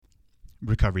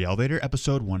Recovery Elevator,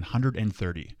 episode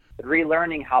 130.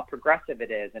 Relearning how progressive it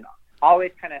is and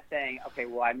always kind of saying, okay,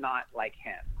 well, I'm not like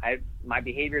him. My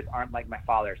behaviors aren't like my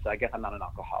father, so I guess I'm not an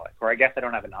alcoholic, or I guess I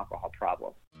don't have an alcohol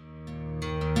problem.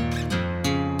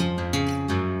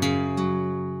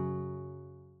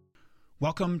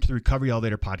 Welcome to the Recovery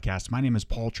Elevator podcast. My name is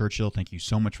Paul Churchill. Thank you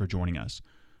so much for joining us.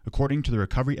 According to the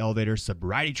Recovery Elevator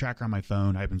sobriety tracker on my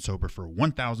phone, I've been sober for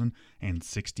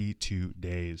 1,062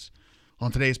 days.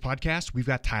 On today's podcast, we've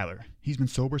got Tyler. He's been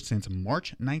sober since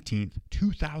March 19th,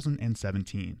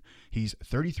 2017. He's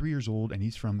 33 years old and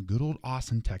he's from good old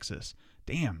Austin, Texas.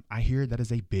 Damn, I hear that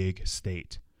is a big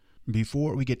state.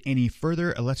 Before we get any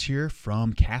further, let's hear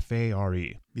from Cafe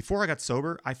RE. Before I got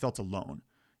sober, I felt alone.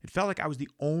 It felt like I was the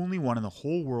only one in the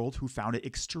whole world who found it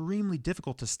extremely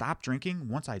difficult to stop drinking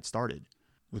once I had started.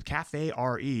 With Cafe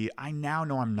RE, I now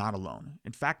know I'm not alone.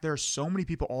 In fact, there are so many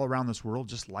people all around this world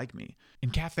just like me. In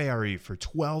Cafe RE, for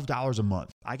 $12 a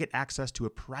month, I get access to a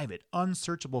private,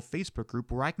 unsearchable Facebook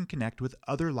group where I can connect with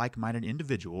other like-minded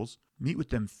individuals, meet with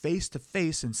them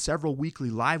face-to-face in several weekly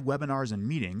live webinars and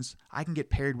meetings. I can get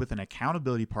paired with an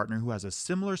accountability partner who has a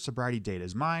similar sobriety date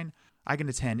as mine. I can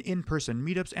attend in-person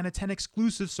meetups and attend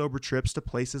exclusive sober trips to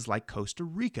places like Costa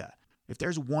Rica. If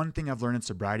there's one thing I've learned in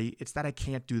sobriety, it's that I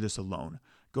can't do this alone.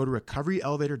 Go to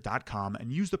recoveryelevator.com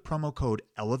and use the promo code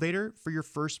ELEVATOR for your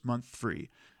first month free.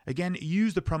 Again,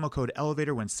 use the promo code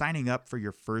ELEVATOR when signing up for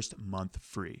your first month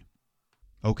free.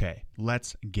 Okay,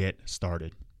 let's get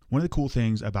started. One of the cool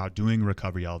things about doing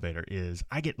Recovery Elevator is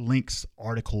I get links,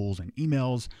 articles, and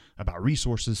emails about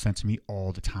resources sent to me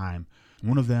all the time.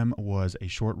 One of them was a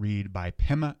short read by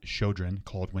Pema Chodron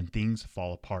called When Things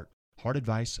Fall Apart, Hard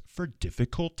Advice for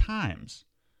Difficult Times.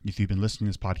 If you've been listening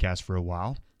to this podcast for a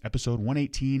while, episode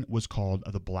 118 was called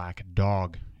The Black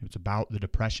Dog. It's about the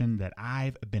depression that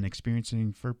I've been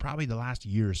experiencing for probably the last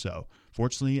year or so.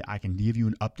 Fortunately, I can give you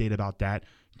an update about that.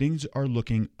 Things are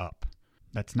looking up.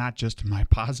 That's not just my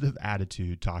positive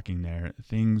attitude talking there.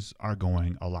 Things are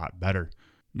going a lot better.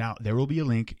 Now, there will be a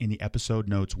link in the episode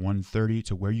notes 130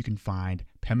 to where you can find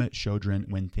Pema Chodron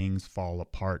When Things Fall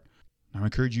Apart. Now, I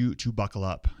encourage you to buckle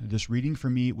up. This reading for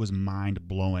me was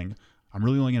mind-blowing. I'm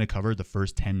really only going to cover the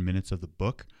first 10 minutes of the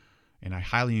book, and I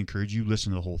highly encourage you to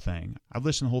listen to the whole thing. I've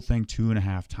listened to the whole thing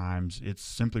 2.5 times. It's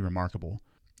simply remarkable.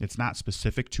 It's not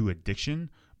specific to addiction,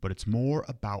 but it's more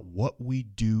about what we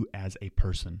do as a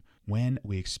person when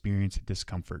we experience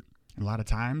discomfort. And a lot of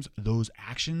times, those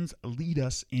actions lead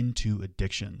us into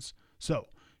addictions. So,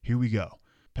 here we go.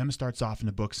 Pema starts off in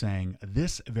the book saying,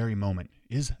 "This very moment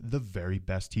is the very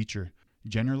best teacher.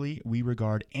 Generally, we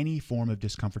regard any form of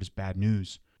discomfort as bad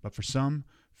news. But for some,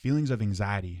 feelings of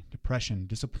anxiety, depression,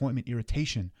 disappointment,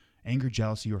 irritation, anger,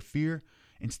 jealousy, or fear,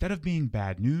 instead of being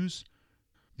bad news,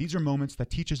 these are moments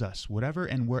that teaches us whatever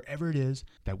and wherever it is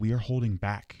that we are holding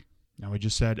back." Now I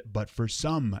just said, but for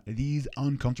some, these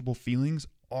uncomfortable feelings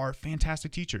are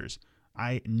fantastic teachers.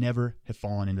 I never have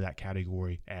fallen into that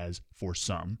category as for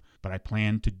some, but I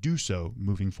plan to do so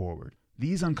moving forward.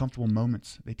 These uncomfortable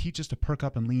moments, they teach us to perk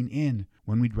up and lean in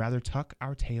when we'd rather tuck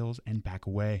our tails and back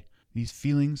away. These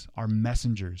feelings are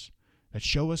messengers that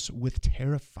show us with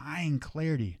terrifying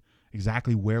clarity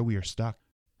exactly where we are stuck.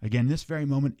 Again, this very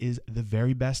moment is the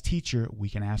very best teacher we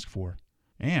can ask for.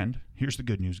 And here's the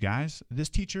good news, guys. This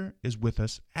teacher is with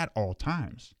us at all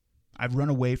times. I've run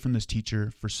away from this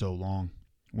teacher for so long.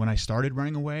 When I started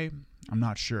running away, I'm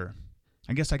not sure.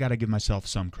 I guess I got to give myself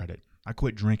some credit. I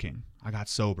quit drinking. I got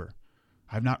sober.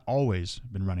 I've not always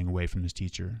been running away from this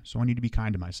teacher, so I need to be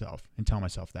kind to myself and tell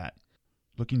myself that.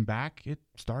 Looking back, it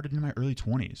started in my early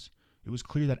 20s. It was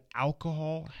clear that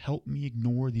alcohol helped me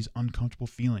ignore these uncomfortable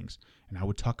feelings, and I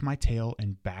would tuck my tail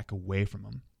and back away from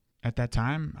them. At that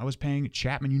time, I was paying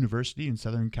Chapman University in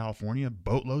Southern California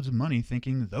boatloads of money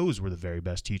thinking those were the very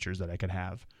best teachers that I could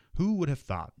have. Who would have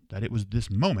thought that it was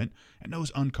this moment and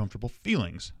those uncomfortable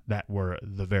feelings that were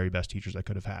the very best teachers I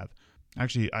could have had?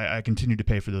 Actually, I continued to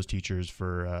pay for those teachers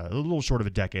for a little short of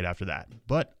a decade after that.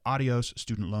 But adios,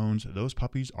 student loans, those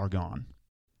puppies are gone.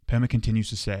 Pema continues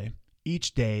to say,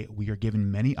 "Each day we are given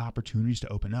many opportunities to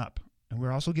open up, and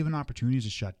we're also given opportunities to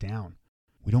shut down.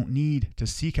 We don't need to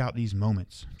seek out these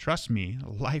moments. Trust me,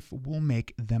 life will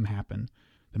make them happen.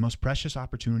 The most precious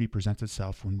opportunity presents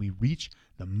itself when we reach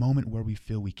the moment where we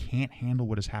feel we can't handle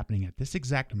what is happening at this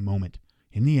exact moment.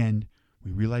 In the end,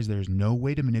 we realize there is no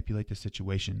way to manipulate the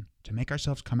situation to make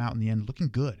ourselves come out in the end looking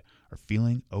good or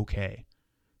feeling okay.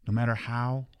 No matter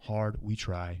how hard we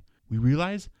try, we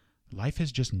realize life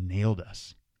has just nailed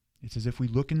us. It's as if we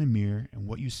look in the mirror and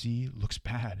what you see looks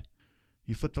bad.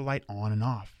 You flip the light on and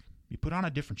off. You put on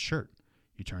a different shirt.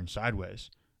 You turn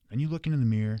sideways. Then you look into the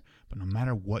mirror, but no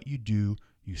matter what you do,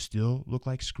 you still look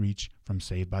like Screech from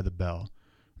Saved by the Bell.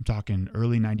 I'm talking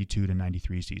early 92 to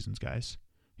 93 seasons, guys.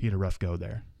 He had a rough go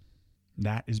there.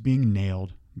 That is being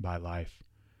nailed by life.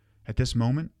 At this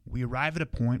moment, we arrive at a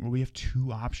point where we have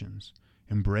two options: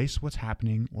 embrace what's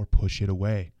happening or push it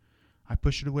away. I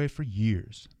pushed it away for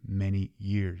years, many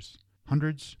years,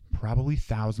 hundreds, probably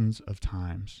thousands of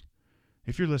times.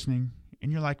 If you're listening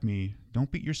and you're like me,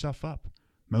 don't beat yourself up.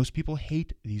 Most people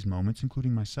hate these moments,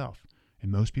 including myself,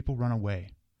 and most people run away.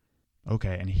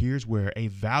 Okay, and here's where a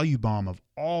value bomb of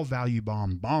all value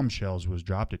bomb bombshells was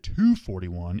dropped at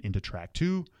 2:41 into track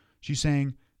 2. She's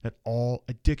saying that all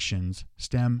addictions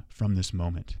stem from this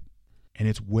moment. And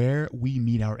it's where we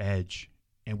meet our edge,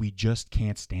 and we just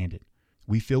can't stand it.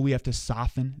 We feel we have to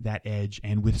soften that edge,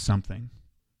 and with something.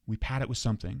 We pad it with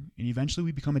something, and eventually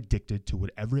we become addicted to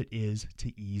whatever it is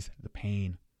to ease the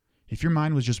pain. If your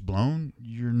mind was just blown,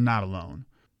 you're not alone.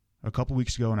 A couple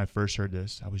weeks ago when I first heard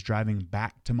this, I was driving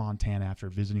back to Montana after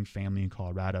visiting family in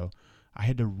Colorado. I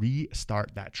had to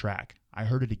restart that track. I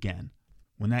heard it again.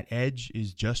 When that edge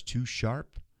is just too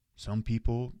sharp, some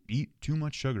people eat too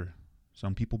much sugar.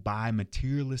 Some people buy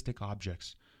materialistic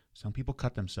objects. Some people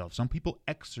cut themselves. Some people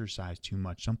exercise too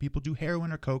much. Some people do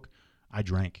heroin or coke. I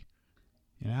drank.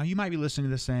 Now, you might be listening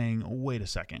to this saying, wait a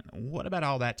second, what about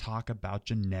all that talk about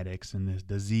genetics and this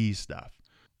disease stuff?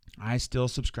 I still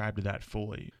subscribe to that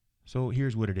fully. So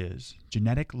here's what it is.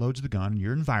 Genetic loads the gun,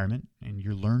 your environment, and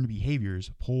your learned behaviors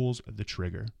pulls the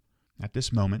trigger. At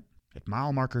this moment, at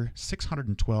mile marker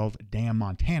 612, damn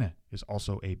Montana is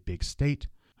also a big state.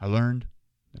 I learned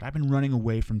that I've been running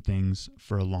away from things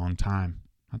for a long time.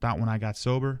 I thought when I got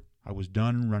sober, I was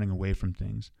done running away from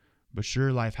things. But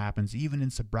sure, life happens even in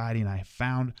sobriety, and I have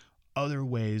found other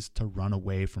ways to run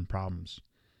away from problems.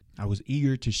 I was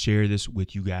eager to share this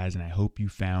with you guys, and I hope you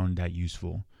found that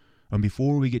useful. And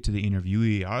before we get to the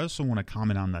interviewee, I also want to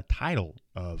comment on the title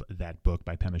of that book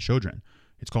by Pema Chodron.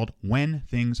 It's called When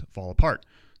Things Fall Apart.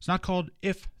 It's not called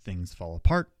If Things Fall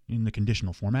Apart in the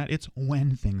conditional format. It's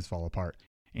When Things Fall Apart.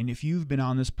 And if you've been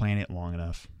on this planet long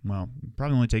enough, well, it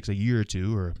probably only takes a year or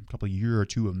two or a couple of year or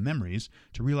two of memories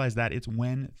to realize that it's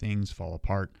when things fall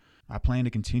apart. I plan to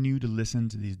continue to listen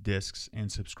to these discs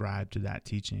and subscribe to that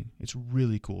teaching. It's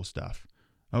really cool stuff.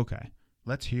 Okay,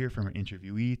 let's hear from our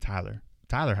interviewee, Tyler.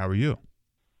 Tyler, how are you?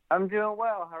 I'm doing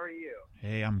well. How are you?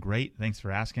 Hey, I'm great. Thanks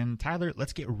for asking. Tyler,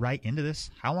 let's get right into this.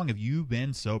 How long have you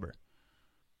been sober?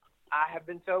 I have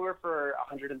been sober for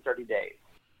 130 days.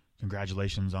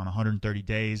 Congratulations on 130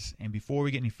 days. And before we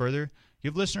get any further,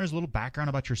 give listeners a little background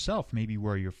about yourself, maybe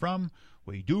where you're from,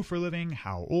 what you do for a living,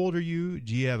 how old are you,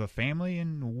 do you have a family,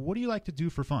 and what do you like to do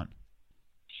for fun?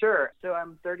 Sure. So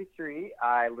I'm 33.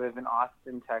 I live in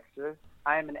Austin, Texas.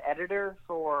 I am an editor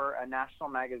for a national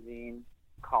magazine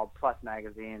called Plus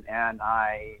Magazine, and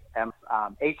I am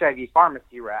HIV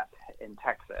pharmacy rep in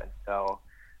Texas. So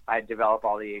I develop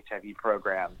all the HIV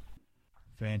programs.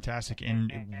 Fantastic.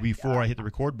 And before I hit the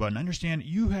record button, understand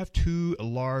you have two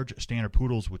large standard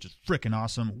poodles, which is freaking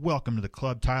awesome. Welcome to the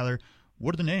club, Tyler.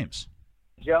 What are the names?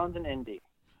 Jones and Indy.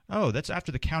 Oh, that's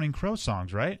after the Counting Crows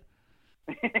songs, right?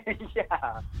 Yeah.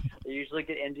 I usually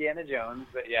get Indiana Jones,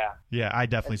 but yeah. Yeah, I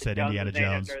definitely said Indiana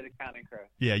Jones. Or the Counting Crows.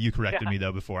 Yeah, you corrected me,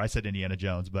 though, before. I said Indiana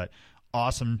Jones, but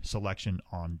awesome selection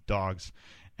on dogs.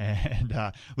 And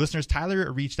listeners,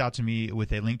 Tyler reached out to me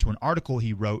with a link to an article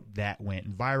he wrote that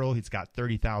went viral. He's got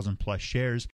 30,000 plus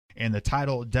shares, and the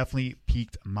title definitely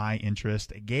piqued my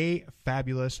interest. Gay,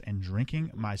 Fabulous, and Drinking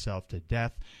Myself to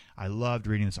Death. I loved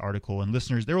reading this article. And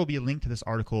listeners, there will be a link to this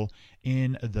article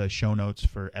in the show notes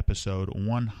for episode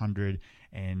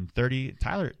 130.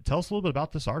 Tyler, tell us a little bit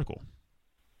about this article.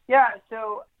 Yeah,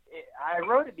 so I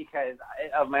wrote it because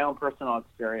of my own personal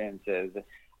experiences.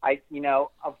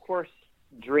 Of course,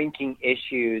 drinking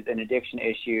issues and addiction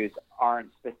issues aren't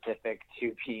specific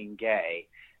to being gay,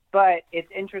 but it's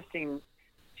interesting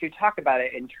to talk about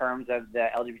it in terms of the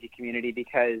LGBT community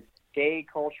because gay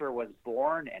culture was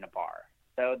born in a bar.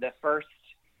 So the first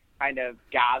kind of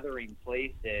gathering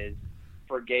places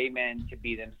for gay men to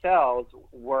be themselves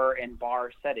were in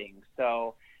bar settings.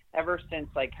 So ever since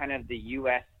kind of the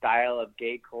U.S. style of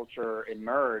gay culture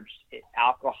emerged,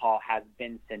 alcohol has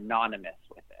been synonymous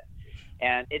with it.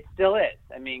 And it still is.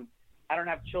 I mean, I don't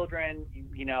have children.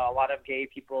 A lot of gay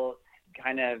people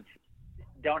kind of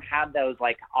don't have those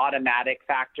automatic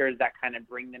factors that kind of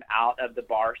bring them out of the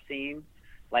bar scene,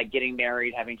 like getting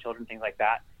married, having children, things like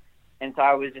that. And so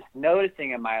I was just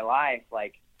noticing in my life,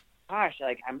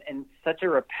 I'm in such a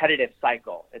repetitive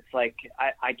cycle. It's like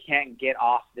I can't get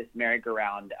off this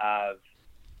merry-go-round of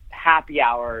happy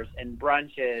hours and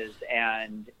brunches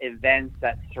and events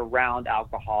that surround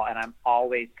alcohol, and I'm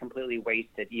always completely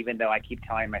wasted, even though I keep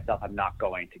telling myself I'm not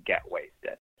going to get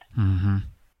wasted. Mm-hmm.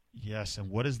 Yes,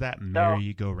 and what is that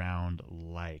merry-go-round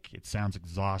like? It sounds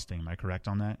exhausting. Am I correct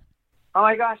on that? Oh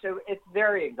my gosh, it's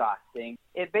very exhausting.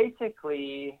 It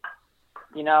basically,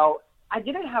 I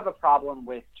didn't have a problem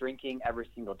with drinking every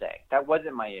single day. That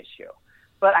wasn't my issue.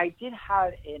 But I did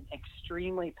have an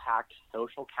extremely packed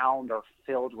social calendar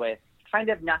filled with kind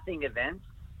of nothing events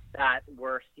that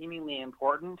were seemingly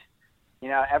important.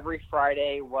 Every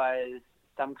Friday was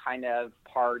some kind of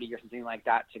party or something like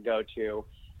that to go to.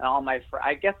 And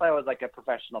I guess I was like a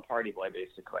professional party boy,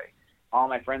 basically. All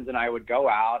my friends and I would go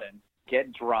out and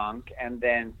get drunk, and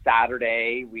then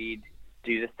Saturday we'd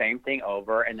do the same thing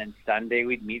over, and then Sunday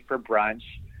we'd meet for brunch.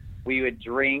 We would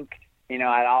drink.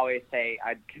 I'd always say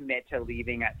I'd commit to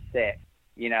leaving at 6,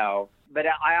 but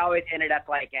I always ended up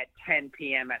like at 10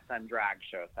 p.m. at some drag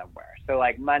show somewhere. So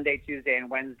like Monday, Tuesday, and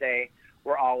Wednesday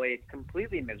were always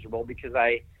completely miserable because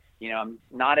I'm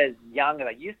not as young as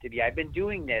I used to be. I've been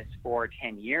doing this for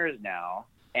 10 years now,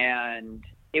 and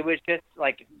it was just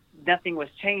like nothing was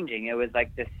changing. It was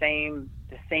like the same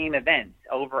events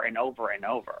over and over and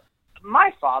over.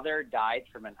 My father died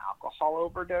from an alcohol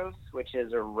overdose, which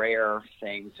is a rare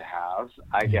thing to have.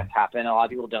 I guess happen. A lot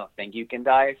of people don't think you can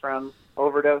die from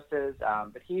overdoses,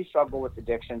 but he struggled with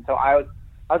addiction. So I was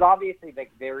obviously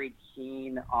like very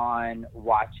keen on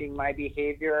watching my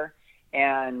behavior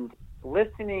and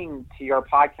listening to your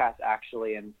podcast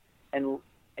actually, and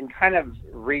kind of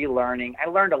relearning. I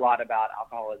learned a lot about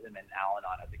alcoholism and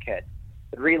Al-Anon as a kid,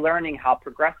 but relearning how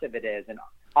progressive it is, and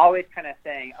always kind of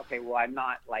saying, okay, well, I'm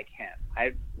not like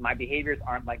him. My behaviors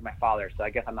aren't like my father, so I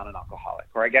guess I'm not an alcoholic,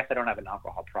 or I guess I don't have an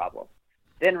alcohol problem.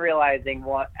 Then realizing,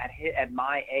 well, at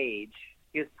my age,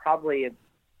 he was probably,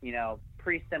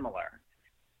 pretty similar.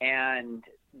 And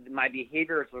my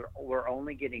behaviors were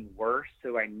only getting worse,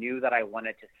 so I knew that I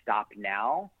wanted to stop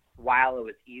now while it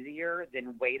was easier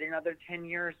than wait another 10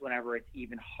 years whenever it's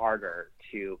even harder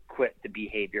to quit the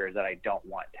behaviors that I don't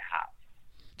want to have.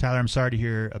 Tyler, I'm sorry to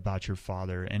hear about your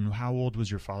father. And how old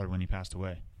was your father when he passed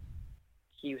away?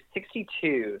 He was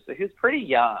 62, so he was pretty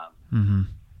young. Mm-hmm.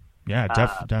 Yeah,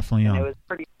 definitely young. And it was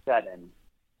pretty sudden.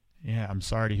 Yeah, I'm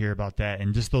sorry to hear about that.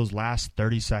 And just those last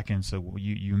 30 seconds, so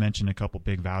you mentioned a couple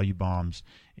big value bombs,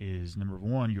 is number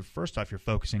one, you're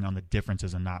focusing on the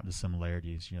differences and not the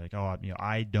similarities. You're like,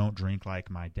 I don't drink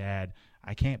like my dad.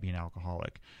 I can't be an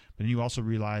alcoholic. But then you also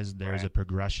realize there's a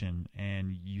progression,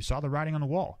 and you saw the writing on the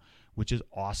wall, which is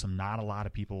awesome. Not a lot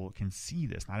of people can see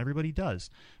this. Not everybody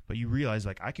does. But you realize,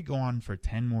 like, I could go on for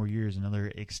 10 more years,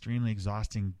 another extremely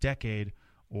exhausting decade,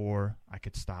 or I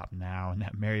could stop now. And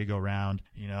that merry-go-round,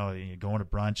 going to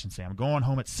brunch and say, I'm going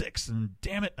home at 6, and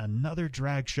damn it, another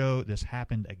drag show. This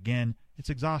happened again. It's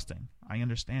exhausting. I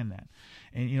understand that.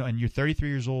 And, and you're 33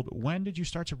 years old. When did you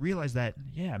start to realize that,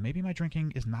 maybe my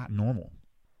drinking is not normal?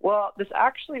 Well, this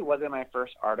actually wasn't my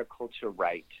first article to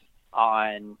write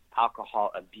on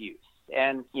alcohol abuse.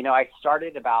 And, I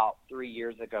started about 3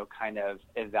 years ago kind of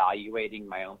evaluating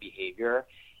my own behavior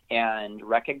and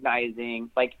recognizing,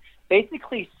 like,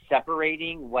 basically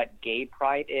separating what gay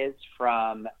pride is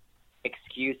from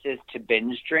excuses to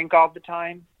binge drink all the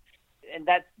time. And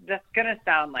that's going to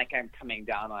sound like I'm coming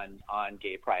down on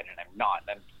gay pride, and I'm not.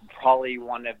 I'm probably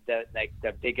one of the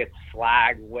biggest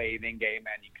flag-waving gay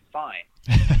men you can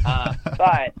find.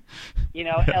 But,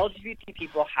 LGBT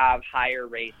people have higher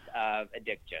rates of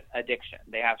addiction.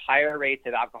 They have higher rates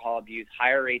of alcohol abuse,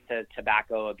 higher rates of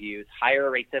tobacco abuse, higher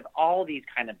rates of all these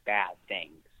kind of bad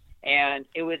things. And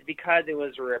it was because it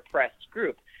was a repressed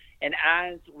group. And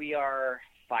as we are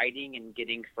fighting and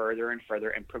getting further and further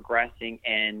and progressing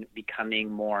and becoming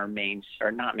more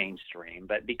not mainstream,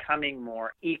 but becoming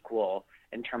more equal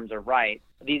in terms of rights,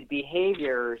 these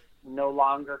behaviors no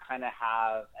longer kind of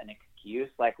have an excuse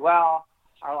like, well,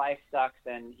 our life sucks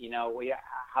and, we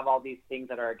have all these things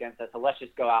that are against us, so let's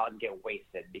just go out and get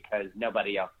wasted because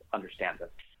nobody else understands us.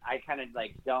 I kind of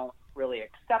don't really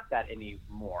accept that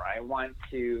anymore. I want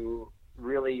to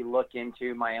really look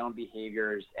into my own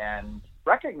behaviors and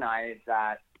recognize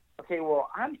that, okay, well,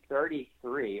 I'm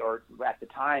 33, or at the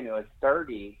time it was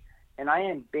 30, and I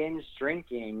am binge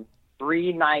drinking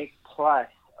 3 nights plus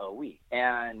a week.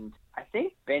 And I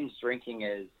think binge drinking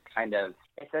is kind of,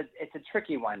 it's a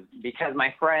tricky one because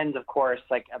my friends, of course,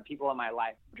 people in my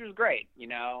life, which was great,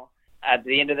 At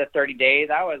the end of the 30 days,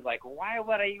 I was like, why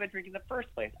would I even drink in the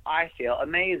first place? I feel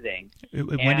amazing.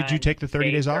 When did you take the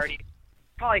 30 days off?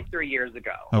 Probably 3 years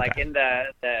ago. Okay.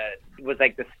 It was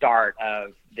the start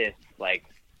of this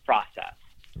process.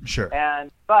 Sure.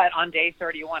 But on day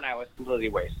 31, I was completely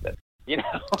wasted. You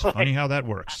know, It's funny how that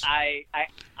works. I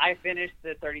finished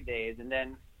the 30 days, and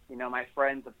then, you know, my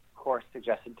friends, of course,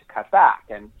 suggested to cut back.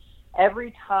 And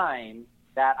every time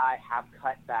that I have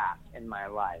cut back in my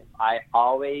life, I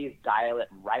always dial it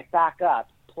right back up,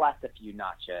 plus a few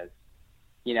notches,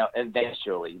 you know,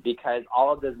 eventually, because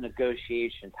all of those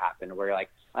negotiations happen where you're like,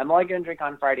 I'm only going to drink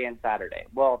on Friday and Saturday.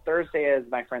 Well, Thursday is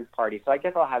my friend's party, so I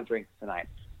guess I'll have drinks tonight.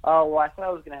 Oh, well, I thought I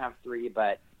was going to have 3,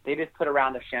 but they just put a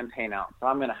round of champagne out, so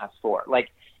I'm going to have 4. Like,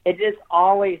 it just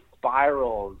always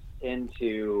spirals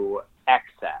into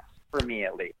excess, for me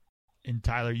at least. And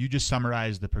Tyler, you just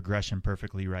summarized the progression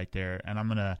perfectly right there. And I'm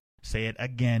going to say it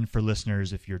again for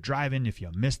listeners. If you're driving, if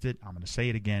you missed it, I'm going to say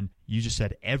it again. You just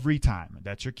said every time.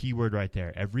 That's your key word right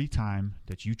there. Every time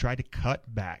that you tried to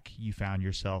cut back, you found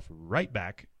yourself right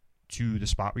back to the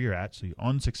spot where you're at. So you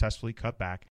unsuccessfully cut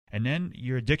back. And then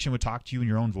your addiction would talk to you in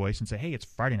your own voice and say, hey, it's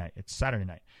Friday night, it's Saturday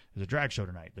night, there's a drag show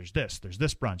tonight, there's this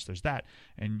brunch, there's that.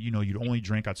 And, you know, you'd only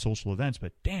drink at social events,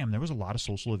 but damn, there was a lot of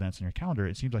social events in your calendar.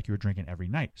 It seems like you were drinking every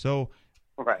night. So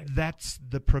right. That's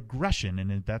the progression,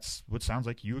 and that's what sounds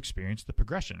like you experienced the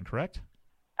progression, correct?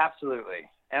 Absolutely.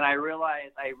 And I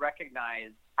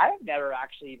recognize I've never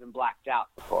actually even blacked out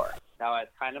before. That was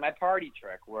kind of my party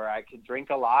trick where I could drink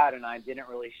a lot and I didn't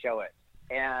really show it.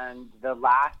 And the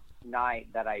last night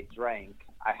that I drank,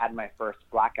 I had my first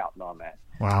blackout moment.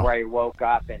 Wow. Where I woke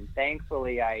up and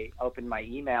thankfully I opened my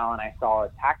email and I saw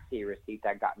a taxi receipt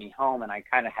that got me home, and I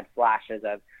kind of had flashes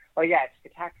of, oh yeah,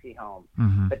 it's a taxi home.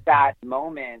 Mm-hmm. But that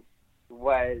moment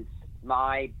was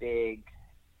my big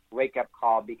wake-up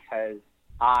call because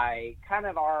I kind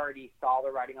of already saw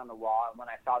the writing on the wall, and when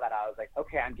I saw that, I was like,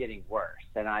 okay, I'm getting worse,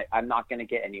 and I'm not going to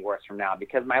get any worse from now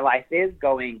because my life is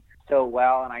going so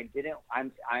well, and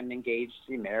I'm engaged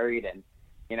to be married, and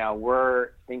you know, we're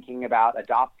thinking about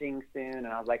adopting soon, and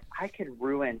I was like, I could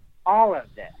ruin all of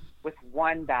this with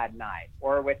one bad night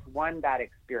or with one bad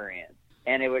experience.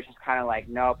 And it was just kind of like,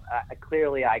 nope,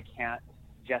 clearly I can't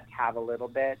just have a little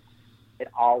bit. It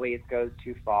always goes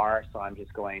too far, so I'm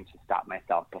just going to stop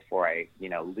myself before I, you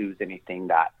know, lose anything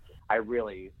that I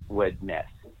really would miss.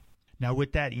 Now,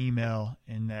 with that email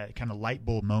and that kind of light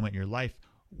bulb moment in your life,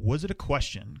 was it a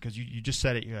question? Because you just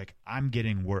said it, you're like, I'm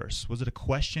getting worse. Was it a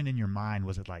question in your mind?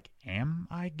 Was it like, am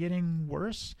I getting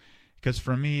worse? Because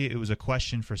for me, it was a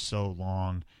question for so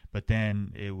long, but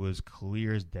then it was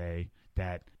clear as day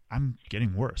that I'm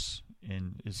getting worse.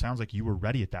 And it sounds like you were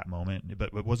ready at that moment,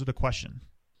 but was it a question?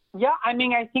 Yeah, I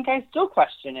mean, I think I still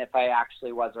question if I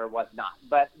actually was or was not.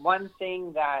 But one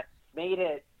thing that made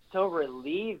it so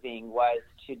relieving was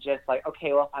to just like,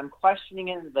 okay, well, if I'm questioning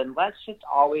it, then let's just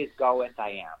always go with I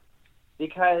am.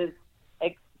 Because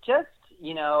it just,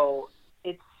 you know,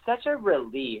 it's such a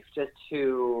relief just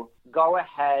to go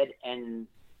ahead and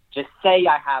just say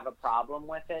I have a problem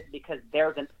with it, because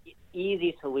there's an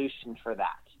easy solution for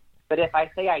that. But if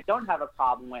I say I don't have a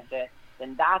problem with it,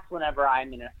 then that's whenever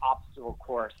I'm in an obstacle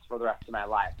course for the rest of my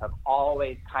life. I'm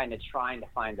always kind of trying to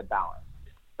find a balance.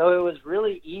 So it was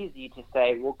really easy to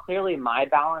say, well, clearly my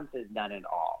balance is none at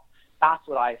all. That's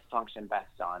what I function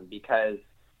best on, because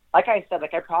like I said,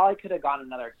 like I probably could have gone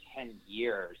another 10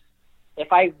 years if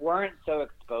I weren't so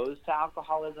exposed to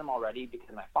alcoholism already,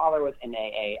 because my father was in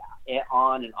AA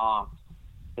on and off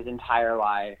his entire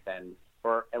life, and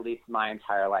for at least my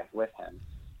entire life with him.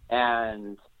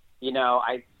 And, you know,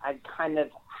 I kind of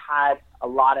had a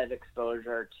lot of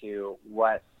exposure to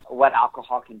what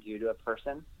alcohol can do to a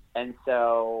person. And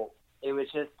so it was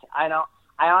just, I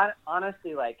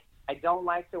honestly, like, I don't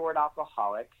like the word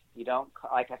alcoholic. You don't,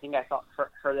 like, I think I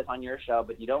heard this on your show,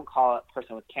 but you don't call a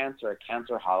person with cancer a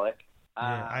cancerholic.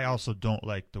 Yeah, I also don't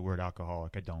like the word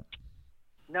alcoholic. I don't.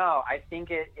 No, I think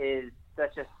it is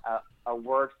such a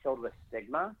word filled with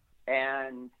stigma,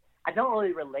 and I don't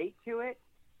really relate to it,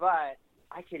 but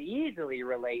I could easily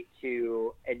relate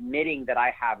to admitting that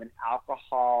I have an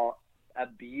alcohol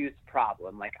abuse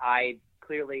problem. Like I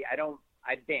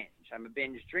binge. I'm a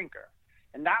binge drinker.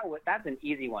 And that's an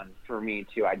easy one for me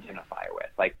to identify with.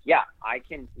 Like, yeah, I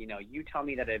can, you know, you tell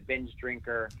me that a binge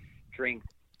drinker drinks,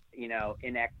 you know,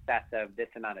 in excess of this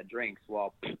amount of drinks.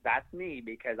 Well, that's me,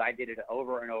 because I did it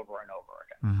over and over and over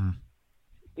again. Mm-hmm.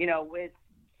 You know, with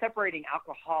separating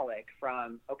alcoholic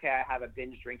from, okay, I have a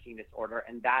binge drinking disorder,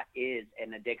 and that is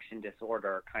an addiction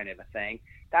disorder kind of a thing,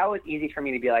 that was easy for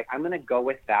me to be like, I'm going to go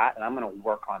with that, and I'm going to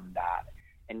work on that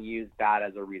and use that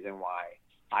as a reason why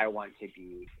I want to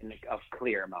be in a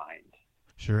clear mind.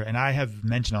 Sure. And I have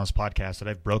mentioned on this podcast that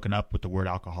I've broken up with the word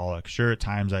alcoholic. Sure, at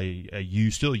times I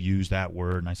still use that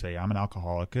word and I say I'm an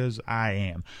alcoholic because I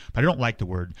am. But I don't like the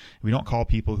word. We don't call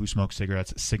people who smoke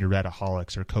cigarettes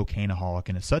cigarette-aholics or cocaine-aholic.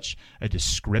 And it's such a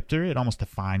descriptor, it almost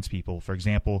defines people. For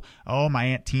example, oh, my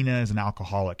Aunt Tina is an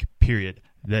alcoholic, period.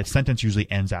 The sentence usually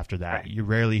ends after that. Right. You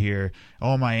rarely hear,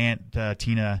 oh, my Aunt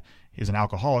Tina is an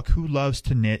alcoholic who loves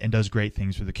to knit and does great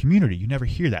things for the community. You never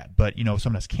hear that. But, if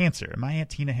someone has cancer, my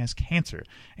Aunt Tina has cancer,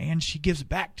 and she gives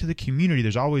back to the community.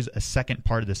 There's always a second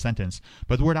part of the sentence.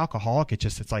 But the word alcoholic,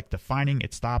 it's like defining,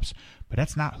 it stops. But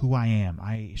that's not who I am.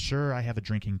 I have a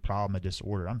drinking problem, a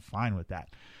disorder. I'm fine with that.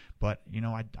 But,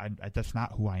 I that's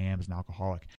not who I am as an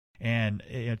alcoholic. And,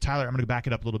 Tyler, I'm going to back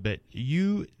it up a little bit.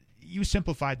 You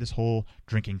simplified this whole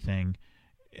drinking thing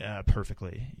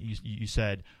perfectly. You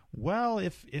said, well,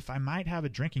 if I might have a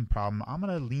drinking problem, I'm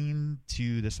going to lean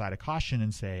to the side of caution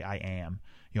and say I am.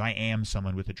 I am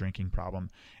someone with a drinking problem.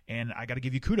 And I got to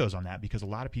give you kudos on that, because a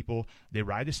lot of people, they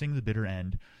ride this thing to the bitter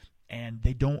end and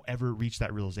they don't ever reach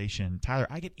that realization. Tyler,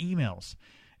 I get emails,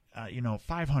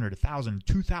 500, 1,000,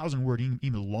 2,000 word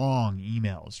long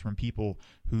emails from people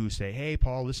who say, hey,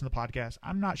 Paul, listen to the podcast.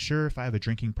 I'm not sure if I have a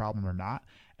drinking problem or not.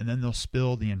 And then they'll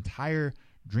spill the entire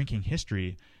drinking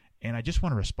history. And I just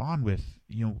want to respond with,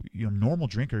 normal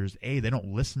drinkers, A, they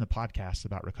don't listen to podcasts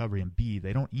about recovery, and B,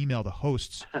 they don't email the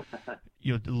hosts,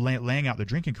 laying out their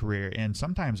drinking career. And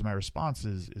sometimes my response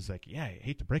is like, yeah, I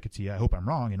hate to break it to you. I hope I'm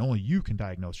wrong, and only you can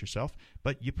diagnose yourself,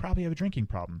 but you probably have a drinking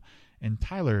problem. And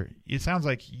Tyler, it sounds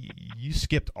like you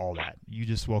skipped all that. You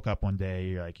just woke up one day,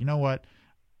 you're like, you know what?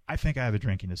 I think I have a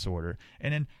drinking disorder.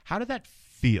 And then how did that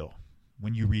feel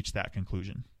when you reached that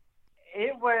conclusion?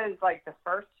 It was like the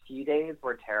first few days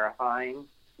were terrifying,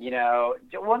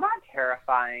 well, not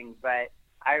terrifying, but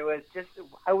I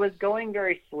was going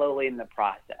very slowly in the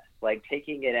process, like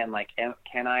taking it in, like,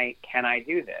 can I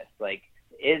do this? Like,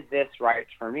 is this right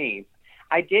for me?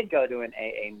 I did go to an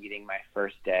AA meeting my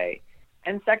first day,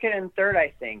 and second and third,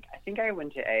 I think I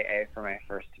went to AA for my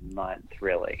first month,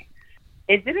 really.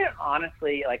 It didn't,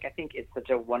 honestly, I think it's such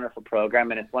a wonderful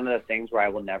program, and it's one of those things where I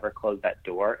will never close that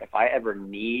door. If I ever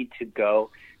need to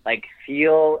go,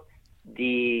 feel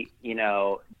the,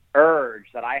 urge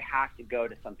that I have to go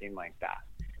to something like that,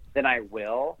 then I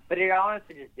will. But it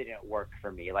honestly just didn't work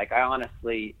for me.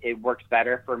 It works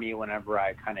better for me whenever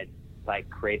I kind of,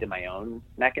 created my own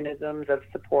mechanisms of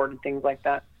support and things like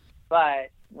that. But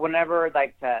whenever,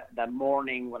 the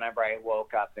morning, whenever I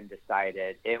woke up and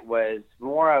decided, it was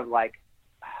more of,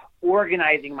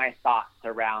 organizing my thoughts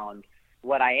around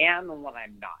what I am and what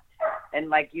I'm not. And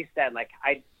like you said,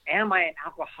 am I an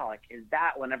alcoholic? Is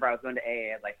that whenever I was going to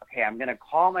AA, okay, I'm going to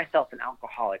call myself an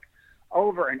alcoholic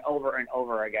over and over and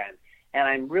over again. And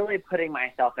I'm really putting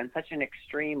myself in such an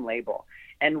extreme label.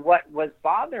 And what was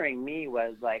bothering me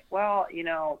was my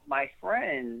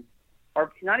friends,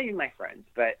 or not even my friends,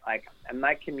 but in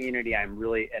my community, I'm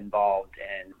really involved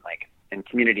in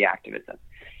community activism.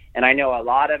 And I know a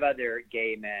lot of other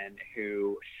gay men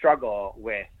who struggle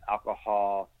with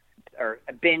alcohol or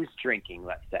binge drinking,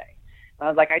 let's say. And I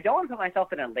was like, I don't want to put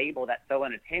myself in a label that's so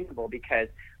unattainable, because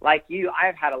like you,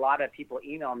 I've had a lot of people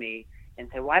email me and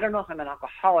say, well, I don't know if I'm an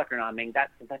alcoholic or not. I mean,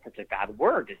 that's such a bad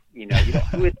word. If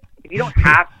you don't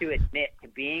have to admit to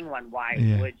being one, why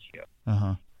would you?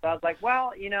 Uh-huh. So I was like,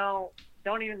 well,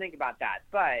 don't even think about that.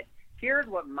 But here's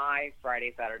what my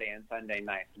Friday, Saturday, and Sunday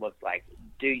nights look like.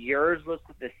 Do yours look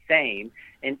the same?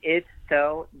 And if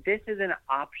so, this is an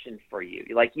option for you.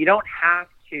 You don't have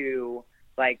to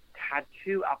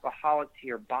tattoo alcoholic to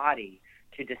your body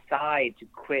to decide to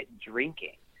quit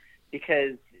drinking,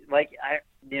 because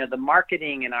the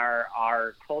marketing in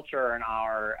our culture and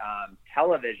our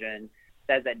television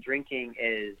says that drinking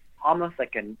is almost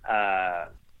like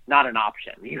not an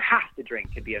option. You have to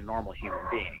drink to be a normal human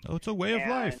being. Oh, it's a way of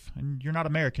life, and you're not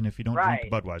American if you don't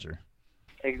drink Budweiser.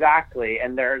 Exactly,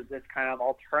 and there's this kind of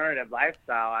alternative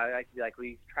lifestyle. I like to be well,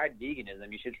 you tried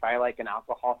veganism, you should try an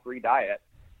alcohol-free diet,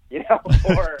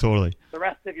 for totally the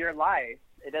rest of your life.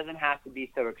 It doesn't have to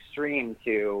be so extreme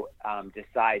to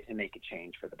decide to make a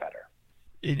change for the better.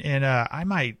 And I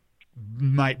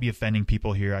might be offending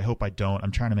people here. I hope I don't.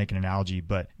 I'm trying to make an analogy,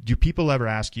 but do people ever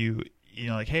ask you,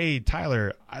 hey,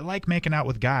 Tyler, I like making out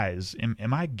with guys.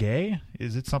 Am I gay?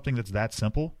 Is it something that's that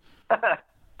simple?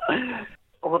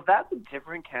 Well, that's a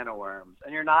different can of worms,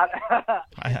 and you're not.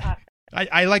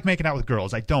 I like making out with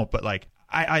girls. I don't, but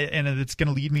and it's going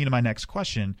to lead me to my next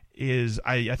question. Is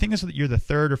I think you're the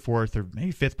third or fourth or maybe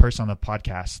fifth person on the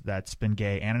podcast that's been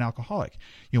gay and an alcoholic.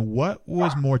 What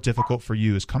was more difficult for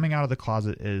you? Is coming out of the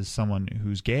closet as someone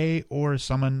who's gay or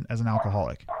someone as an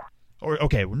alcoholic? Or,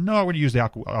 okay, no, I would use the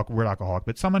word alcoholic,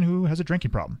 but someone who has a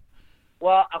drinking problem.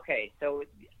 Well, okay, so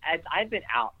I've been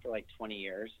out for like 20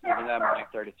 years, even though I'm only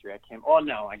 33.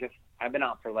 I guess I've been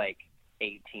out for like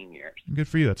 18 years. Good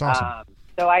for you. That's awesome.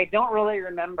 So I don't really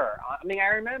remember. I mean, I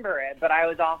remember it, but I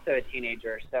was also a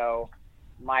teenager, so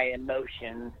my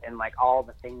emotions and like all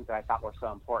the things that I thought were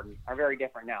so important are very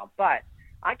different now. But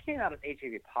I came out as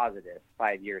HIV positive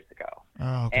 5 years ago.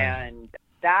 Oh, okay. And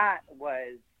that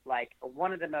was like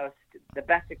one of the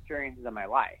best experiences of my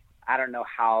life. I don't know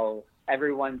how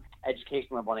everyone's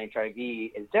education level on HIV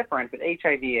is different, but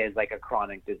HIV is like a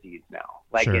chronic disease now.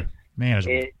 Like sure.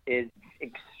 It is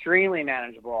extremely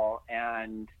manageable,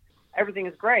 and everything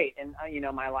is great. And,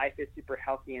 my life is super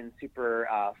healthy and super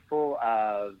full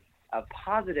of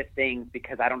positive things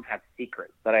because I don't have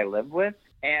secrets that I live with.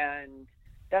 And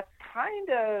that's kind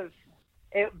of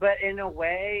it. But in a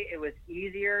way, it was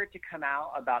easier to come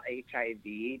out about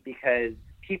HIV because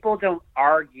people don't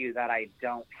argue that I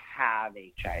don't have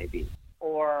HIV.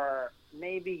 Or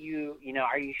maybe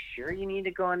are you sure you need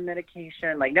to go on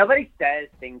medication? Like, nobody says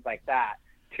things like that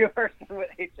to a person with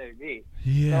HIV.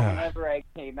 Yeah. So whenever I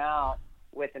came out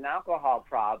with an alcohol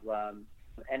problem,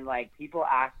 and like people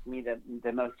asked me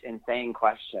the most insane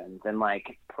questions and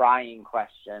like prying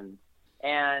questions,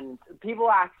 and people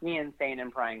ask me insane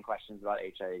and prying questions about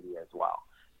HIV as well.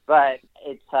 But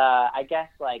it's I guess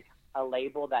like a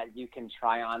label that you can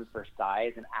try on for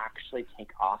size and actually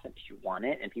take off if you want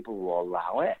it, and people will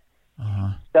allow it. Uh-huh.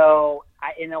 So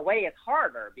in a way, it's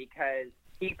harder because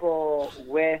people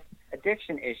with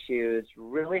addiction issues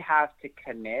really have to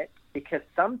commit, because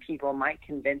some people might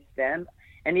convince them,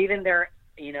 and even their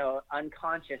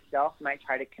unconscious self might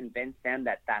try to convince them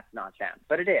that that's not them,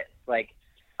 but it is. Like,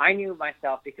 I knew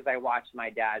myself because I watched my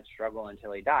dad struggle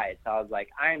until he died. So I was like,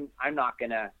 I'm not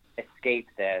gonna escape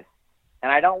this,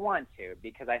 and I don't want to,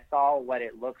 because I saw what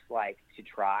it looks like to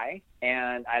try,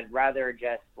 and I'd rather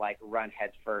just like run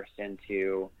headfirst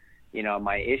into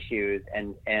my issues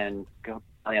and go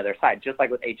on the other side. Just like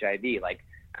with HIV, like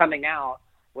coming out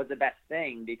was the best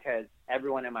thing because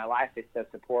everyone in my life is so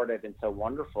supportive and so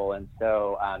wonderful and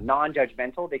so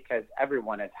non-judgmental, because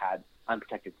everyone has had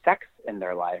unprotected sex in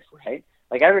their life, right?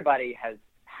 Like, everybody has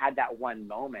had that one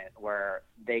moment where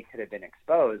they could have been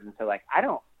exposed. And so like, I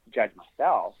don't judge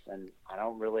myself, and I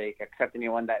don't really accept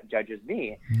anyone that judges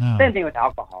me. No. Same thing with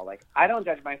alcohol. Like, I don't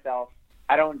judge myself.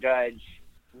 I don't judge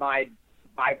my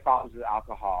problems with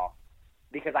alcohol,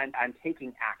 because I'm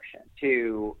taking action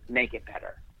to make it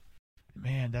better.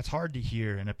 Man, that's hard to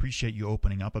hear, and I appreciate you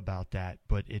opening up about that.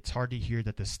 But it's hard to hear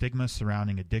that the stigma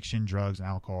surrounding addiction, drugs, and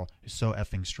alcohol is so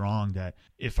effing strong that,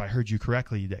 if I heard you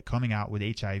correctly, that coming out with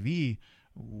HIV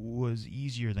was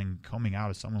easier than coming out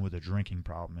as someone with a drinking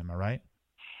problem. Am I right?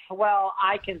 Well,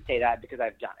 I can say that because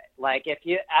I've done it. Like, if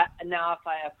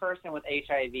a person with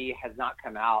HIV has not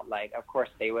come out, like, of course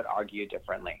they would argue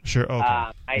differently. Sure.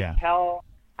 Okay.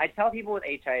 I tell people with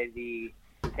HIV the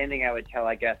same thing I would tell,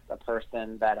 I guess, a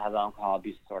person that has alcohol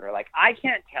abuse disorder. Like, I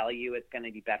can't tell you it's going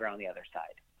to be better on the other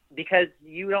side, because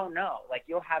you don't know. Like,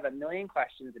 you'll have a million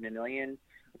questions and a million,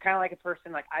 kind of like a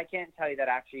person, like, I can't tell you that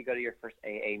after you go to your first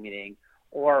AA meeting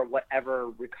or whatever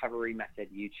recovery method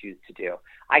you choose to do,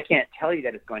 I can't tell you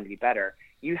that it's going to be better.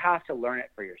 You have to learn it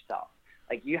for yourself.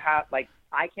 I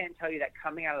can't tell you that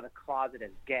coming out of the closet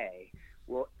as gay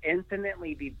will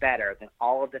infinitely be better than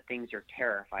all of the things you're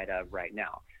terrified of right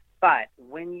now. But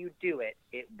when you do it,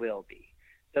 it will be.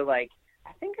 So, like,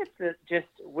 I think it's just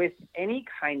with any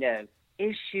kind of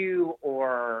issue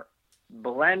or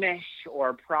blemish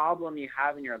or problem you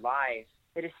have in your life,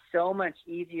 it is so much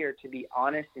easier to be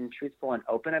honest and truthful and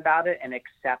open about it and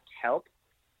accept help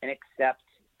and accept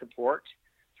support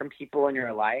from people in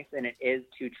your life than it is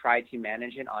to try to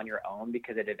manage it on your own,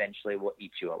 because it eventually will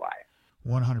eat you alive.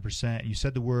 100%. You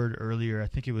said the word earlier. I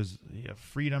think it was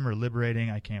freedom or liberating.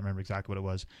 I can't remember exactly what it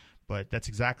was, but that's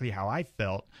exactly how I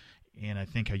felt. And I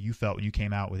think how you felt when you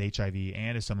came out with HIV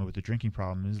and as someone with a drinking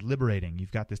problem is liberating.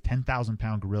 You've got this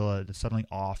 10,000-pound gorilla that's suddenly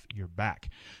off your back.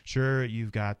 Sure,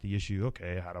 you've got the issue,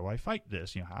 okay, how do I fight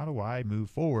this? How do I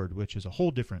move forward, which is a whole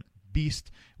different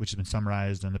beast, which has been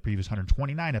summarized in the previous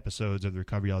 129 episodes of the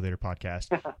Recovery Elevator podcast.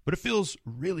 But it feels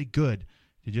really good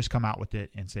to just come out with it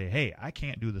and say, hey, I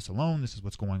can't do this alone. This is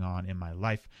what's going on in my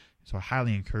life. So I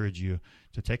highly encourage you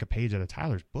to take a page out of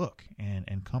Tyler's book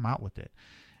and come out with it.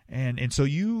 And so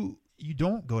you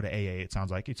don't go to AA, it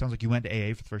sounds like. It sounds like you went to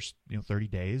AA for the first 30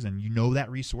 days, and that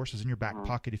resource is in your back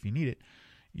pocket if you need it.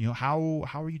 How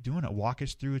are you doing it? Walk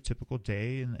us through a typical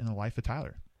day in the life of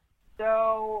Tyler.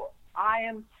 So I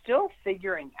am still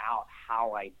figuring out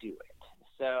how I do it.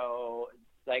 So,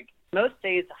 like, most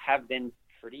days have been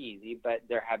pretty easy, but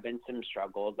there have been some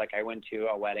struggles. Like I went to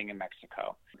a wedding in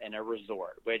Mexico in a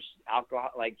resort, which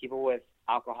people with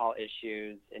alcohol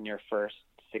issues in your first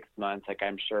 6 months, like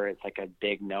I'm sure it's like a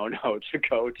big no-no to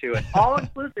go to an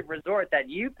all-inclusive resort that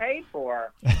you paid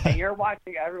for, and you're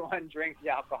watching everyone drink the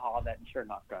alcohol that you're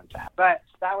not going to have. But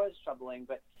that was troubling.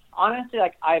 But honestly,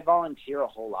 like I volunteer a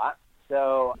whole lot.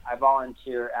 So I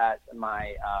volunteer at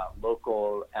my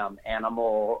local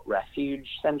animal refuge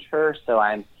center. So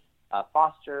I'm a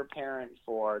foster parent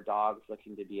for dogs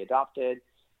looking to be adopted.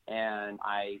 And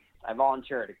I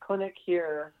volunteer at a clinic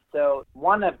here. So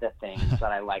one of the things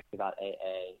that I liked about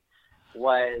AA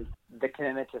was the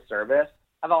commitment to service.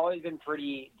 I've always been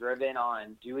pretty driven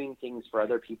on doing things for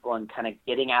other people and kind of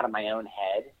getting out of my own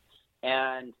head.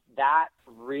 And that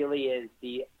really is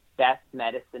the best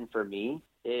medicine for me,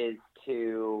 is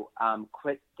to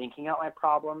quit thinking out my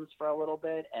problems for a little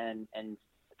bit and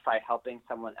try helping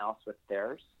someone else with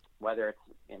theirs, whether it's,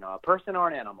 a person or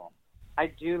an animal. I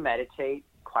do meditate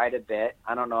quite a bit.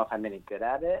 I don't know if I'm any good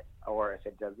at it or if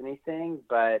it does anything,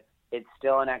 but it's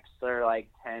still an extra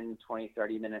 10, 20,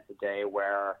 30 minutes a day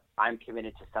where I'm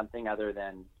committed to something other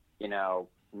than,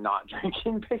 not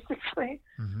drinking, basically.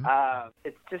 Mm-hmm.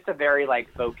 It's just a very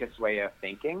focused way of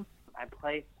thinking. I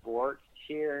play sports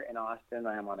here in Austin.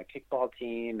 I'm on a kickball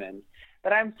team,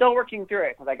 but I'm still working through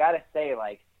it, because I got to say,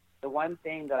 the one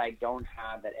thing that I don't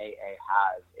have that AA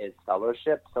has is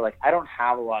fellowship. So I don't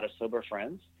have a lot of sober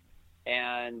friends,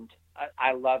 and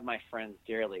I love my friends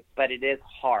dearly, but it is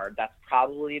hard. That's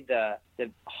probably the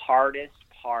hardest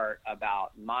part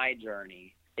about my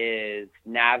journey, is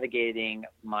navigating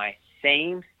my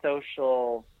same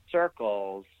social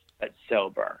circles, but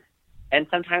sober. And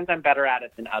sometimes I'm better at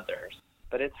it than others,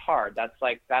 but it's hard. That's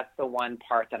the one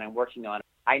part that I'm working on.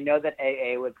 I know that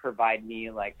AA would provide me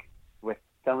with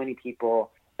so many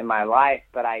people in my life,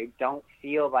 but I don't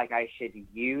feel like I should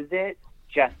use it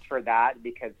just for that,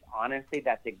 because honestly,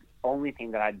 that's the only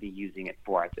thing that I'd be using it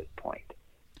for at this point.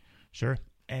 Sure.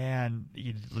 And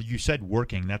you said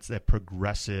working, that's the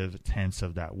progressive tense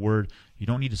of that word. You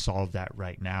don't need to solve that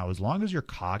right now. As long as you're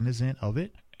cognizant of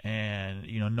it and,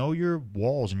 know your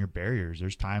walls and your barriers.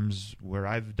 There's times where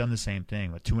I've done the same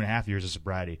thing with 2.5 years of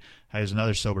sobriety. There's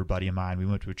another sober buddy of mine. We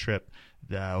went to a trip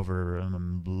over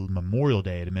Memorial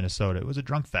Day to Minnesota. It was a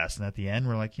drunk fest. And at the end,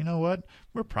 we're like, you know what?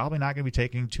 We're probably not going to be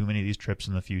taking too many of these trips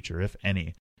in the future, if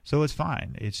any. So it's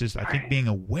fine. It's just, I think being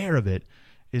aware of it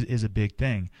is a big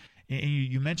thing. And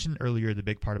you mentioned earlier the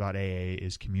big part about AA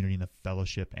is community and the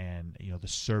fellowship and the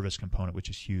service component, which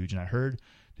is huge. And I heard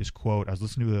this quote. I was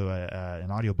listening to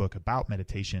an audiobook about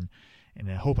meditation,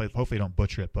 and I hopefully I don't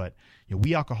butcher it, but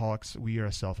we alcoholics, we are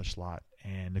a selfish lot.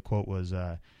 And the quote was,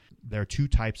 there are two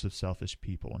types of selfish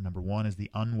people. And number one is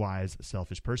the unwise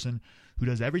selfish person who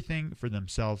does everything for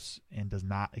themselves and does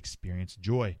not experience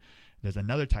joy. There's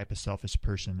another type of selfish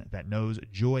person that knows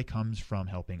joy comes from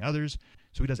helping others,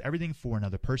 so he does everything for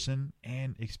another person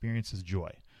and experiences joy.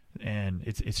 And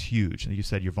it's huge. You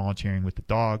said you're volunteering with the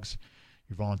dogs,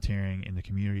 you're volunteering in the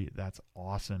community. That's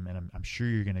awesome, and I'm sure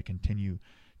you're going to continue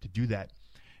to do that.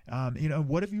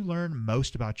 What have you learned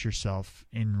most about yourself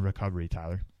in recovery,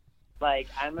 Tyler?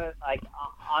 I'm a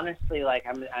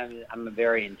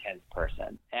very intense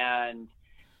person, and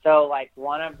so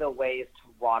one of the ways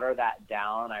to water that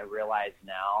down, I realize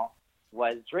now,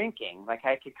 was drinking.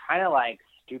 I could kind of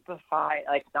stupefy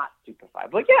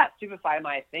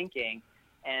my thinking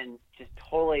and just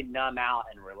totally numb out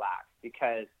and relax,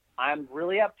 because I'm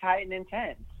really uptight and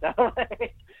intense. So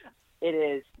it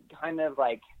is kind of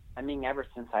ever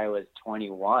since I was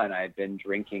 21, I've been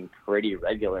drinking pretty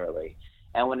regularly.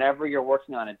 And whenever you're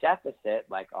working on a deficit,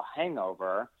 like a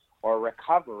hangover or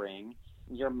recovering,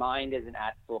 your mind isn't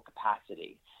at full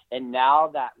capacity. And now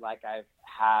that I've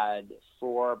had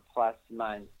 4+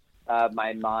 months of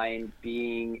my mind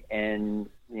being in,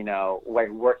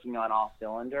 working on all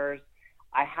cylinders,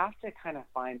 I have to kind of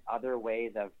find other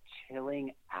ways of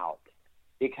chilling out,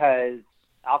 because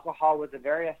alcohol was a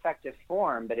very effective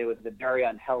form, but it was a very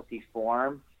unhealthy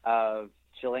form of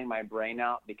chilling my brain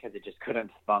out because it just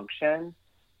couldn't function.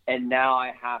 And now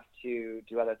I have to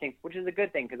do other things, which is a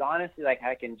good thing, because honestly,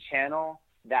 I can channel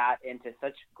that into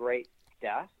such great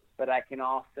stuff, but I can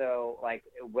also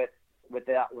with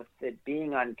it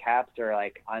being unkept or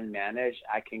unmanaged,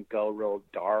 I can go real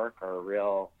dark or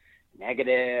real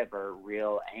negative or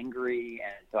real angry,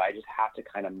 and so I just have to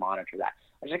kind of monitor that.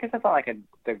 Which I guess I thought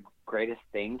the greatest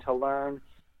thing to learn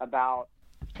about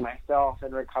myself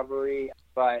in recovery,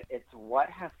 but it's what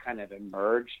has kind of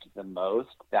emerged the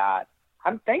most that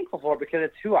I'm thankful for, because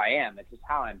it's who I am. It's just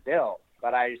how I'm built.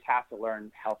 But I just have to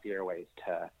learn healthier ways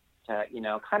to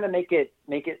kind of make it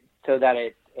so that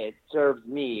it serves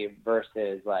me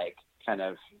versus like kind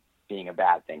of being a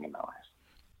bad thing in my life.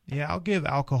 Yeah, I'll give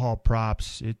alcohol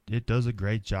props. It does a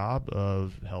great job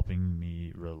of helping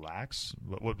me relax.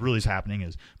 What really is happening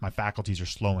is my faculties are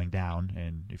slowing down,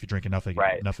 and if you drink enough,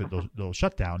 they'll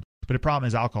shut down. But the problem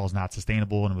is alcohol is not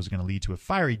sustainable, and it was going to lead to a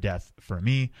fiery death for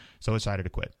me, so I decided to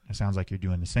quit. It sounds like you're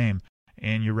doing the same.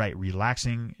 And you're right,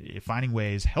 relaxing, finding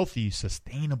ways, healthy,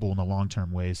 sustainable in the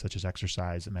long-term ways, such as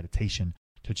exercise and meditation,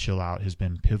 to chill out has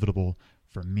been pivotal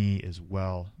for me as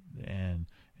well. And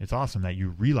it's awesome that you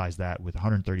realize that with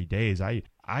 130 days. I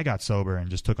got sober and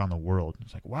just took on the world.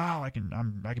 It's like, wow, I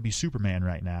can be Superman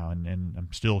right now, and I'm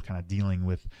still kind of dealing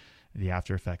with the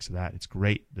after effects of that. It's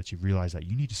great that you realize that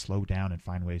you need to slow down and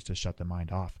find ways to shut the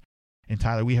mind off. And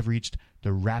Tyler, we have reached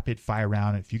the rapid fire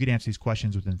round. If you could answer these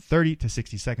questions within 30 to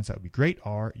 60 seconds, that would be great.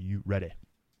 Are you ready?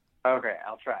 Okay,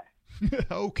 I'll try.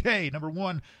 Okay, number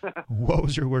one, what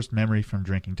was your worst memory from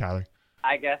drinking, Tyler?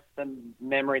 I guess the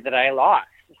memory that I lost.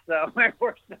 So my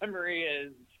worst memory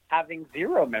is having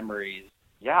zero memories.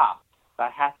 Yeah,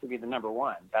 that has to be the number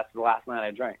one. That's the last night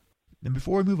I drank. Then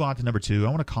before we move on to number two, I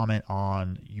want to comment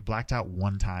on you blacked out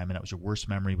one time, and that was your worst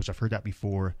memory, which I've heard that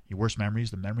before. Your worst memory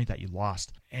is the memory that you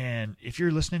lost. And if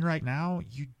you're listening right now,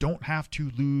 you don't have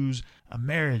to lose a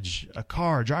marriage, a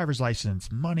car, driver's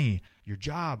license, money, your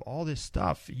job, all this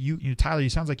stuff. You Tyler,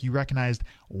 it sounds like you recognized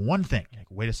one thing. Like,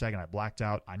 wait a second, I blacked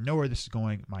out. I know where this is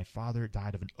going. My father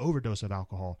died of an overdose of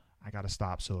alcohol. I got to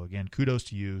stop. So again, kudos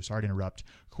to you. Sorry to interrupt.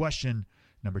 Question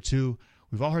number two.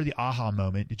 We've all heard the aha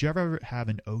moment. Did you ever have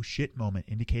an oh shit moment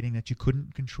indicating that you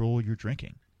couldn't control your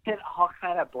drinking? It all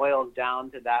kind of boils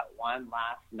down to that one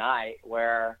last night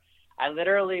where I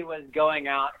literally was going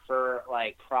out for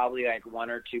probably one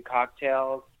or two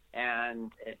cocktails,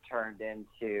 and it turned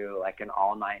into an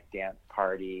all-night dance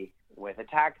party with a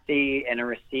taxi and a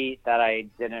receipt that I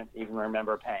didn't even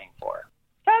remember paying for.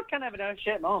 That's kind of an oh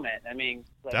shit moment. I mean,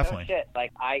 definitely. Oh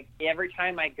shit. Every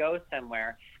time I go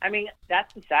somewhere,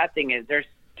 that's the sad thing is there's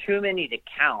too many to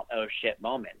count oh shit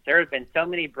moments. There have been so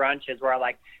many brunches where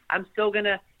I'm still going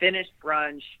to finish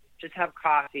brunch, just have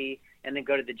coffee, and then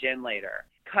go to the gym later.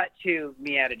 Cut to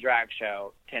me at a drag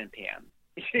show, 10 p.m.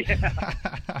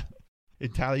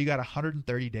 And Tyler, you got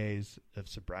 130 days of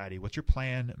sobriety. What's your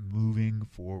plan moving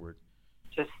forward?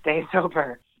 Just stay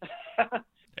sober.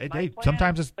 Hey,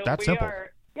 sometimes it's that simple. I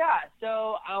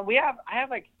have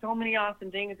so many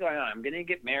awesome things going on. I'm going to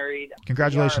get married.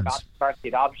 Congratulations. We are about to start the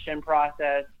adoption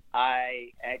process.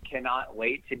 I cannot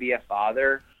wait to be a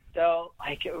father. So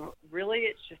really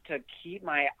it's just to keep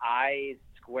my eyes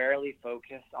squarely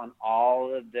focused on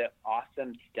all of the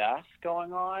awesome stuff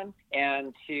going on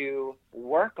and to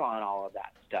work on all of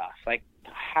that stuff.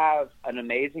 Have an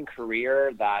amazing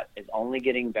career that is only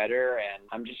getting better, and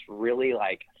I'm just really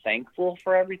thankful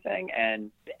for everything.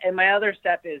 And my other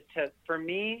step is for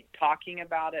me, talking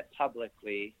about it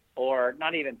publicly, or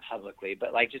not even publicly,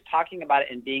 but just talking about it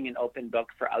and being an open book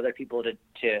for other people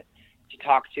to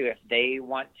talk to if they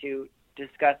want to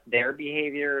discuss their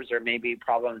behaviors or maybe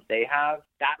problems they have.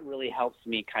 That really helps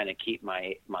me kind of keep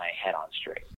my head on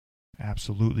straight.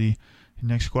 Absolutely.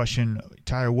 Next question,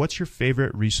 Tyler, what's your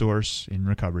favorite resource in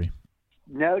recovery?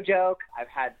 No joke. I've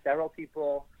had several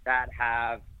people that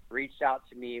have reached out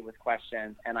to me with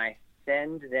questions, and I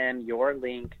send them your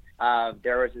link.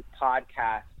 There was this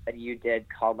podcast that you did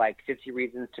called 50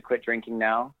 Reasons to Quit Drinking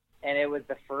Now. And it was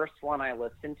the first one I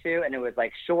listened to, and it was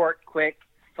short, quick,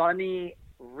 funny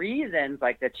reasons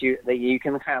that you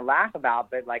can kind of laugh about,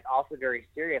 but also very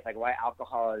serious, why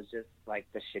alcohol is just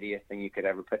the shittiest thing you could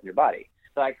ever put in your body.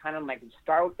 So I kind of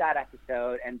start with that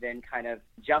episode and then kind of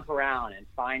jump around and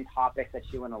find topics that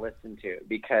you want to listen to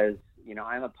because,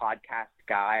 I'm a podcast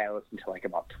guy. I listen to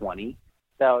about 20.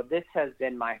 So this has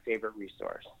been my favorite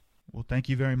resource. Well, thank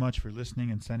you very much for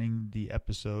listening and sending the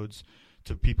episodes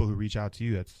to people who reach out to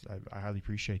you. I highly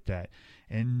appreciate that.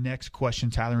 And next question,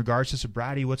 Tyler, in regards to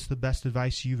sobriety, what's the best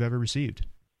advice you've ever received?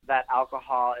 That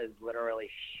alcohol is literally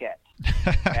shit.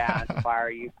 And why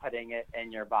are you putting it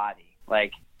in your body? I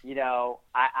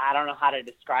don't know how to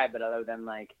describe it other than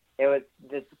it was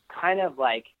this kind of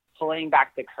pulling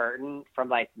back the curtain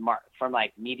from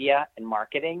media and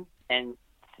marketing and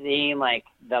seeing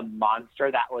the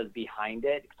monster that was behind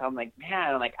it. So I'm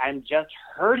I'm just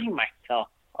hurting myself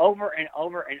over and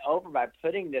over and over by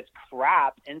putting this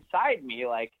crap inside me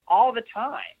all the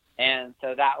time. And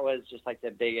so that was just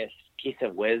the biggest piece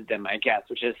of wisdom, I guess,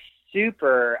 which is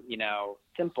super,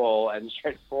 simple and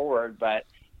straightforward, but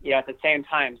at the same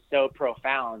time, so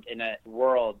profound in a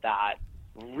world that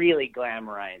really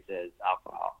glamorizes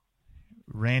alcohol.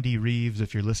 Randy Reeves,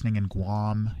 if you're listening in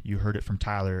Guam, you heard it from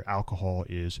Tyler. Alcohol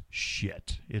is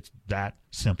shit. It's that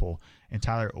simple. And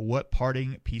Tyler, what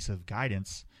parting piece of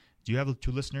guidance do you have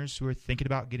to listeners who are thinking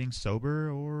about getting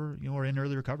sober or in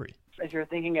early recovery? If you're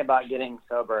thinking about getting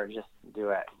sober, just do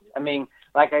it. I mean,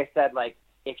 like I said,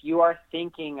 if you are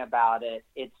thinking about it,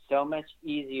 it's so much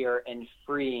easier and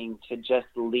freeing to just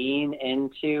lean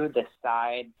into the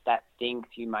side that thinks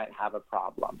you might have a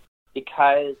problem,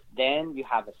 because then you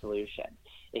have a solution.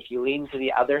 If you lean to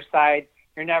the other side,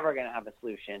 you're never going to have a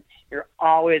solution. You're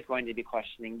always going to be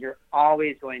questioning. You're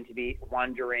always going to be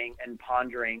wondering and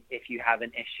pondering if you have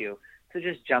an issue. So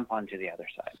just jump onto the other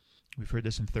side. We've heard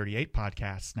this in 38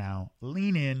 podcasts now.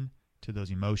 Lean in to those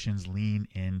emotions, lean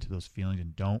into those feelings,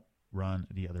 and don't run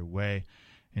the other way.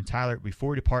 And Tyler,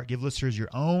 before we depart, give listeners your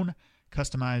own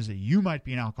customized "You Might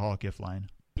Be an Alcoholic" gift line.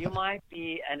 You might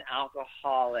be an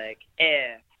alcoholic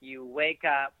if you wake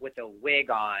up with a wig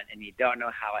on and you don't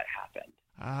know how it happened.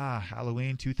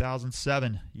 Halloween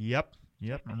 2007. Yep.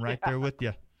 I'm right there with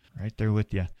you. Right there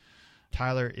with you.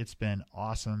 Tyler, it's been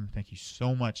awesome. Thank you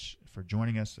so much for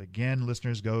joining us. Again,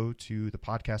 listeners, go to the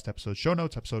podcast episode show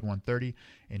notes, episode 130,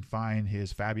 and find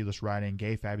his fabulous writing,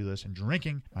 Gay Fabulous, and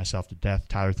Drinking Myself to Death.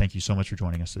 Tyler, thank you so much for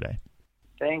joining us today.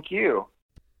 Thank you.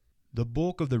 The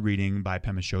bulk of the reading by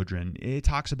Pema Chodron, it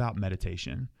talks about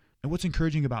meditation. And what's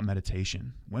encouraging about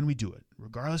meditation, when we do it,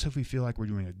 regardless if we feel like we're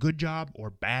doing a good job or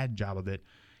bad job of it,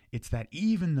 it's that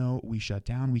even though we shut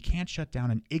down, we can't shut down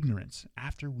in ignorance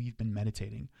after we've been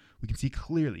meditating. We can see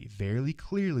clearly, very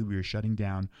clearly we are shutting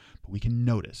down, but we can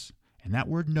notice. And that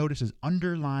word notice is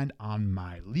underlined on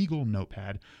my legal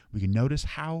notepad. We can notice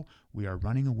how we are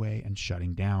running away and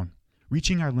shutting down.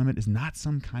 Reaching our limit is not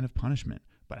some kind of punishment,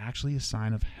 but actually a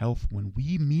sign of health when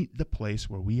we meet the place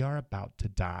where we are about to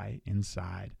die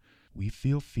inside. We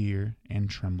feel fear and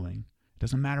trembling. It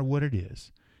doesn't matter what it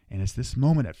is. And it's this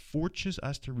moment that forces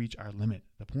us to reach our limit.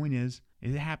 The point is,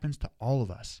 it happens to all of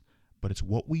us, but it's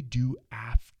what we do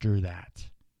after that.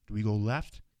 Do we go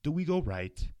left? Do we go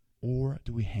right? Or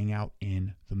do we hang out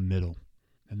in the middle?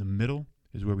 And the middle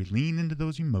is where we lean into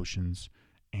those emotions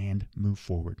and move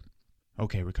forward.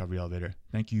 Okay, Recovery Elevator,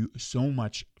 thank you so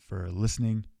much for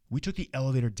listening. We took the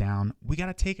elevator down. We got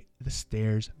to take the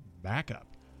stairs back up.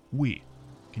 We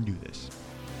can do this.